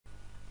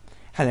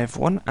Hello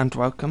everyone and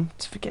welcome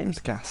to the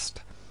Gamescast.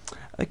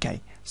 Okay,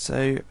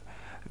 so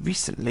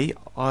recently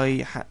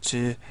I had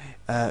to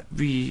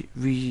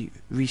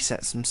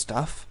reset some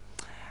stuff,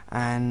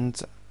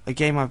 and a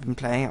game I've been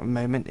playing at the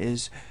moment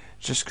is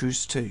Juse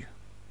Cause 2.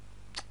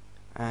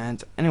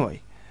 And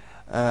anyway,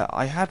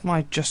 I had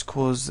my Juse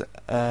Cause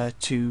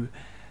 2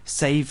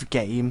 save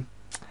game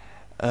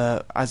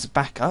as a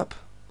backup,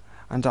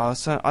 and I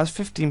was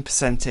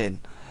 15% in,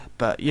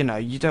 but you know,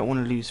 you don't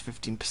want to lose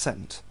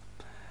 15%.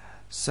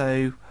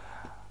 So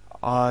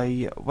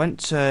I went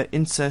to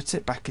insert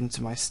it back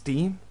into my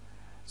Steam.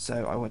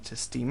 So I went to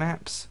Steam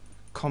Apps,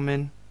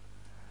 Common,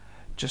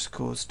 Juse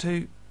Cause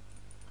 2.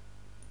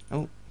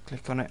 Oh,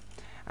 click on it.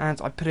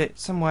 And I put it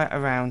somewhere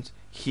around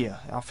here.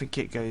 I think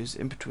it goes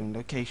in between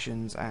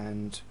locations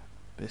and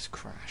this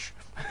crash.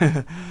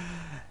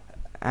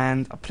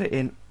 And I put it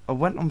in. I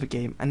went on the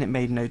game and it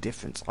made no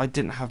difference. I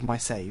didn't have my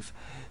save.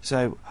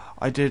 So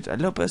I did a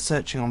little bit of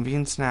searching on the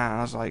internet and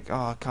I was like, oh,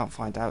 I can't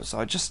find out. So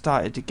I just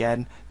started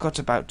again, got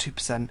about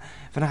 2%,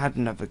 then I had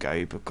another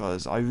go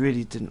because I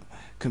really couldn't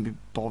be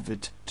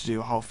bothered to do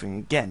a whole thing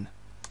again.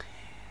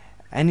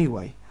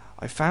 Anyway,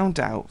 I found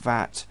out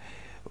that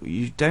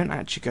you don't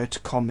actually go to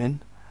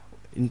Common,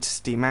 into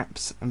Steam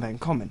Apps and then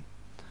Common.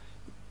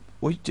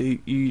 What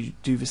you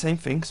do the same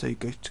thing, so you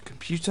go to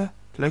Computer,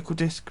 Local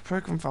Disk,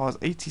 Program Files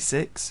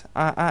 86.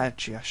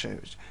 Actually, I show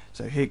it.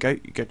 So here you go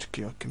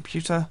to your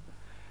computer,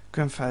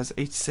 Program Files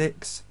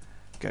 86,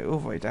 go all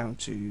the way down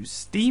to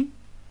Steam,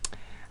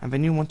 and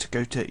then you want to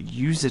go to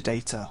User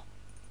Data.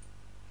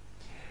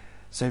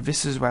 So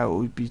this is where it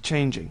will be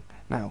changing.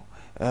 Now,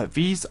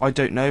 these I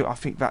don't know. I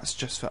think that's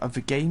just for other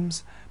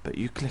games. But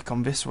you click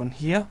on this one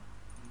here,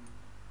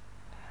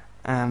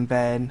 and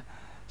then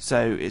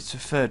so it's the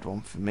third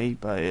one for me,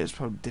 but it's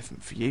probably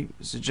different for you.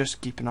 So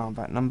just keep an eye on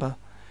that number.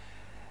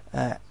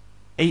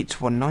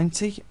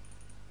 8190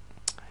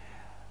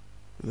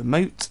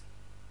 remote,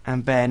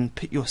 and then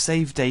put your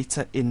save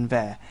data in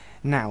there.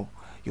 Now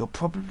you'll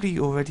probably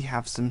already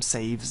have some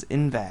saves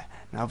in there.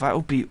 Now that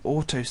will be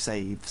auto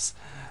saves,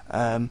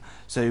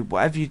 so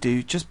whatever you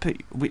do, just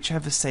put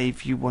whichever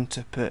save you want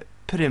to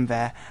put in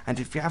there, and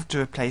if you have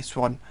to replace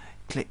one,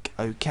 click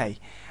OK,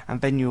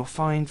 and then you'll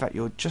find that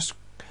your Juse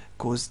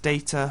Cause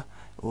data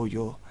or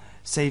your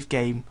save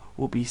game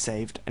will be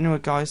saved. Anyway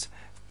guys,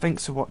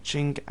 thanks for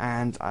watching,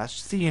 and I'll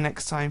see you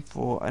next time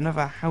for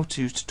another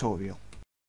how-to tutorial.